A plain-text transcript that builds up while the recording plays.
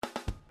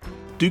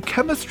Do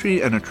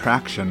chemistry and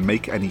attraction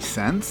make any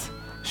sense?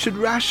 Should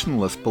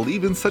rationalists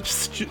believe in such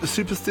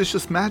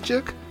superstitious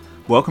magic?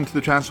 Welcome to the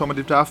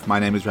Transformative Daf. My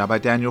name is Rabbi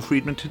Daniel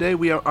Friedman. Today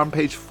we are on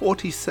page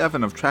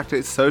 47 of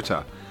Tractate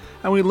Sotah,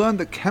 and we learn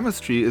that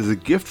chemistry is a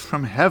gift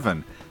from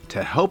heaven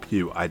to help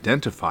you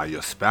identify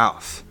your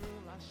spouse.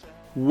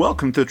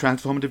 Welcome to the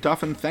Transformative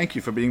Daf, and thank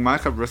you for being my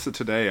chavrissa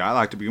today. I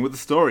like to begin with a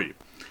story.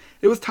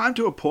 It was time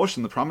to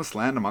apportion the promised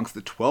land amongst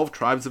the 12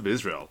 tribes of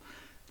Israel.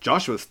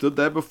 Joshua stood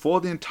there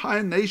before the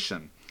entire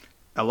nation.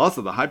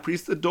 Elazar the high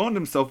priest adorned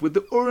himself with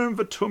the Urim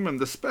v'Tumim,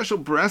 the special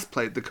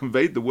breastplate that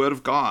conveyed the word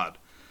of God.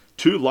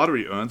 2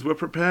 lottery urns were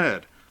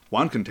prepared.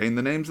 One contained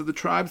the names of the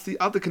tribes, the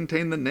other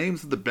contained the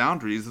names of the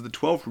boundaries of the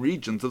 12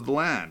 regions of the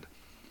land.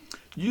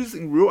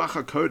 Using Ruach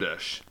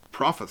HaKodesh,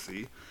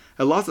 prophecy,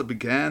 Elazar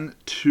began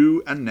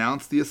to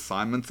announce the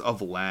assignments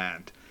of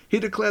land. He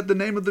declared the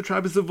name of the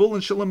tribe of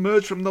Zevulun shall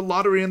emerge from the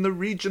lottery, and the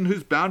region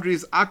whose boundary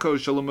is Akko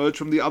shall emerge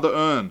from the other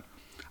urn.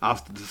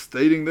 After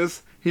stating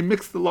this, he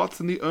mixed the lots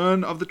in the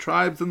urn of the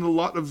tribes, and the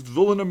lot of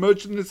Zvulun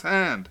emerged in his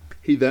hand.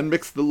 He then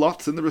mixed the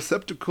lots in the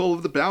receptacle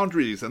of the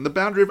boundaries, and the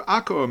boundary of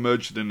Akko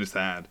emerged in his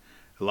hand.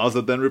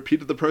 Elazar then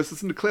repeated the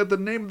process and declared the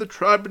name of the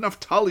tribe of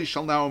Naphtali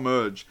shall now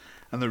emerge,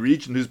 and the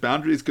region whose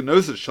boundary is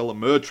Gnosis shall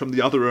emerge from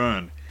the other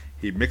urn.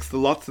 He mixed the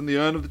lots in the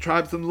urn of the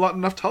tribes, and the lot of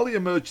Naphtali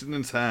emerged in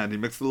his hand. He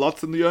mixed the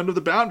lots in the urn of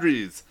the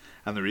boundaries,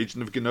 and the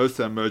region of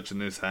Gnosa emerged in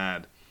his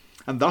hand.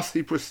 And thus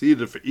he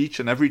proceeded for each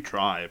and every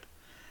tribe.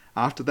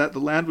 After that, the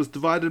land was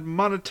divided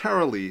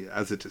monetarily,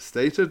 as it is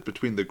stated,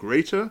 between the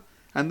greater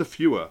and the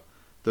fewer.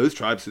 Those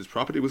tribes whose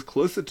property was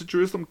closer to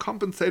Jerusalem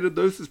compensated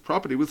those whose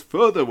property was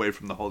further away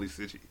from the holy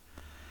city.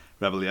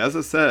 Rabbi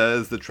Eliezer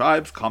says the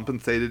tribes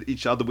compensated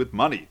each other with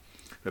money.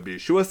 Rabbi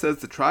Yeshua says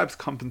the tribes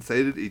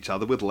compensated each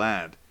other with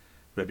land.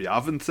 Rabbi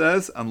Avin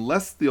says,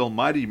 unless the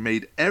Almighty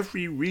made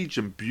every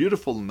region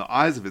beautiful in the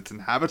eyes of its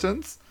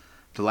inhabitants,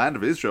 the land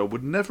of Israel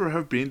would never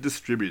have been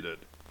distributed.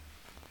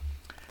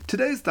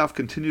 Today's daf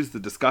continues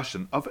the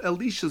discussion of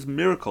Elisha's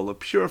miracle of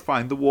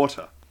purifying the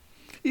water.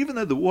 Even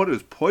though the water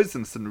is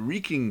poisonous and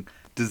wreaking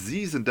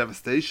disease and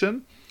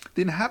devastation,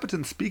 the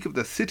inhabitants speak of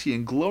their city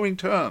in glowing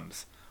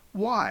terms.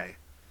 Why?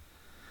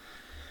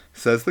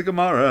 Says the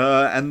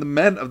Gemara, and the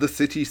men of the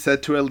city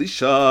said to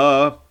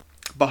Elisha,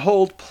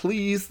 Behold,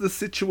 please, the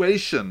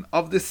situation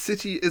of this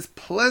city is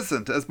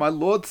pleasant, as my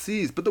Lord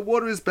sees, but the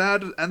water is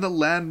bad and the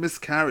land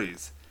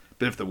miscarries.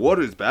 But if the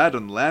water is bad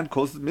and the land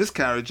causes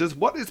miscarriages,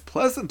 what is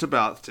pleasant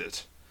about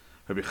it?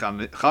 Rabbi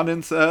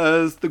Chanin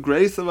says, the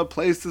grace of a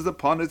place is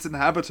upon its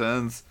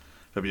inhabitants.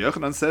 Rabbi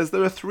Yochanan says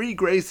there are 3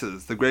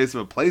 graces, the grace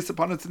of a place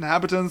upon its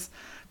inhabitants,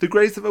 the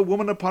grace of a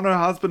woman upon her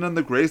husband, and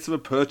the grace of a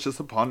purchase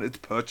upon its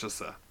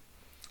purchaser.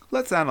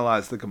 Let's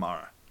analyze the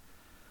Gemara.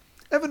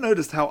 Ever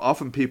noticed how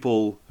often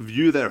people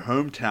view their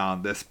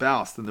hometown, their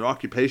spouse, and their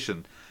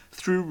occupation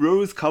through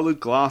rose-colored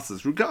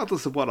glasses,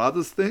 regardless of what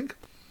others think?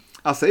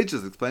 Our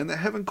sages explain that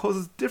heaven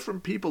causes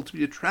different people to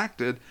be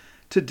attracted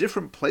to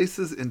different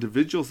places,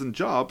 individuals, and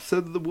jobs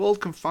so that the world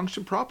can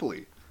function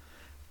properly.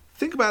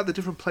 Think about the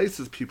different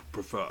places people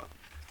prefer.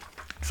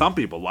 Some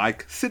people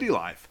like city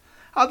life.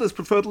 Others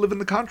prefer to live in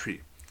the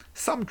country.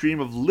 Some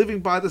dream of living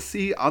by the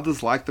sea,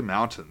 others like the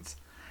mountains.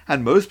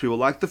 And most people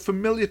like the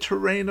familiar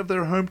terrain of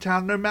their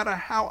hometown, no matter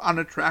how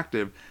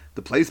unattractive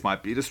the place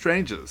might be to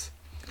strangers.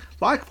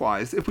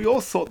 Likewise, if we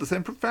all sought the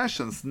same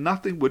professions,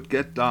 nothing would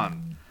get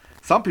done.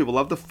 Some people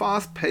love the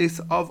fast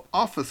pace of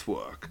office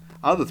work.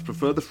 Others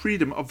prefer the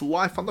freedom of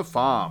life on the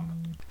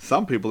farm.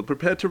 Some people are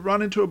prepared to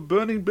run into a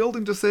burning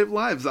building to save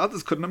lives.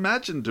 Others couldn't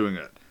imagine doing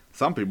it.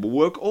 Some people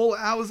work all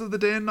hours of the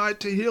day and night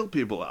to heal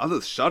people.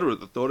 Others shudder at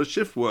the thought of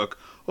shift work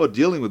or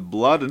dealing with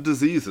blood and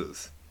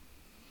diseases.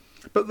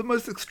 But the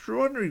most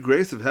extraordinary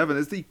grace of heaven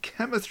is the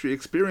chemistry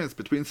experience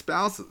between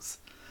spouses.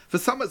 For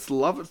some it's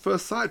love at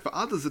first sight. For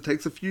others it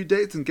takes a few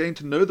dates and getting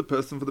to know the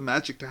person for the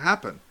magic to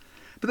happen.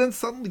 But then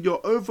suddenly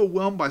you're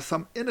overwhelmed by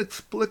some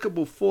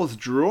inexplicable force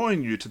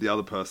drawing you to the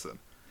other person.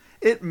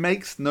 It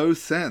makes no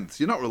sense.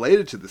 You're not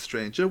related to the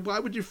stranger. Why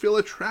would you feel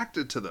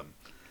attracted to them?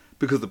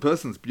 Because the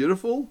person's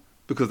beautiful?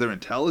 Because they're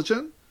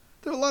intelligent?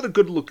 There are a lot of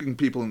good-looking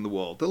people in the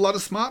world. There are a lot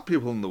of smart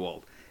people in the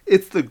world.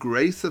 It's the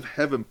grace of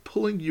heaven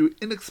pulling you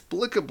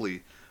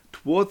inexplicably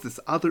towards this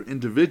other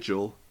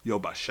individual,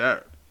 your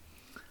basher.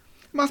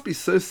 It must be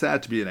so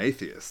sad to be an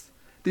atheist.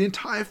 The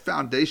entire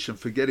foundation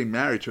for getting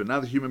married to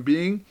another human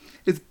being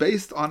is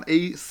based on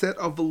a set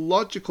of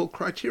logical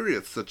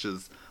criteria such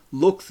as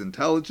looks,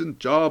 intelligence,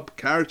 job,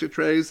 character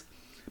traits.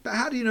 But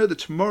how do you know that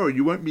tomorrow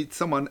you won't meet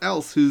someone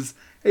else who's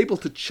able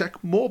to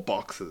check more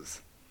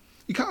boxes?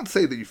 You can't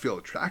say that you feel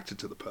attracted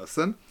to the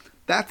person.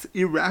 That's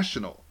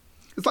irrational.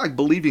 It's like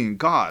believing in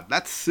God.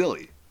 That's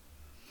silly.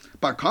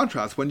 By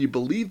contrast, when you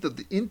believe that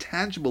the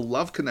intangible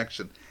love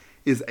connection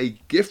is a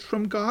gift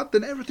from God,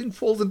 then everything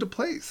falls into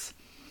place.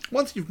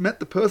 Once you've met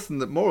the person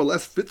that more or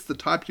less fits the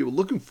type you were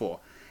looking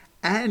for,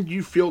 and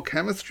you feel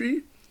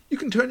chemistry, you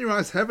can turn your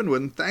eyes heavenward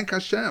and thank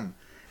Hashem.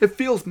 It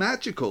feels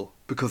magical,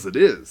 because it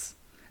is.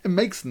 It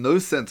makes no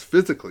sense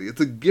physically. It's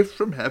a gift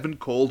from heaven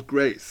called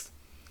grace.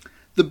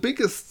 The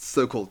biggest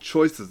so-called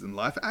choices in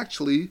life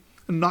actually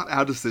and not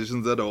our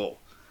decisions at all.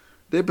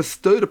 They're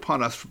bestowed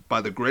upon us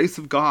by the grace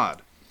of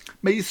God.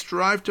 May you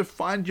strive to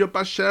find your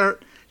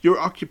bashert, your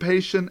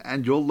occupation,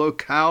 and your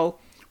locale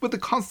with the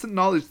constant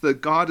knowledge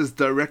that God is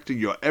directing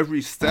your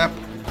every step,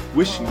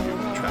 wishing you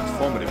a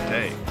transformative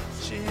day.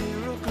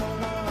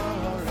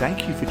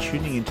 Thank you for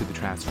tuning into the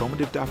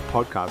Transformative Daf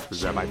podcast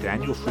with Rabbi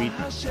Daniel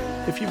Friedman.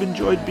 If you've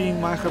enjoyed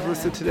being my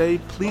chavrusa today,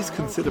 please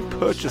consider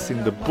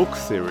purchasing the book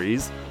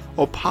series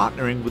or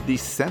partnering with the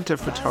Center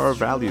for Torah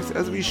Values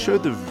as we show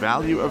the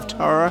value of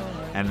Torah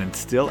and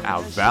instill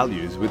our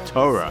values with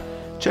Torah.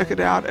 Check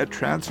it out at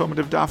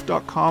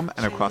transformativedaf.com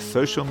and across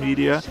social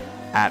media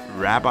at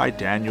Rabbi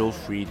Daniel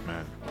Friedman.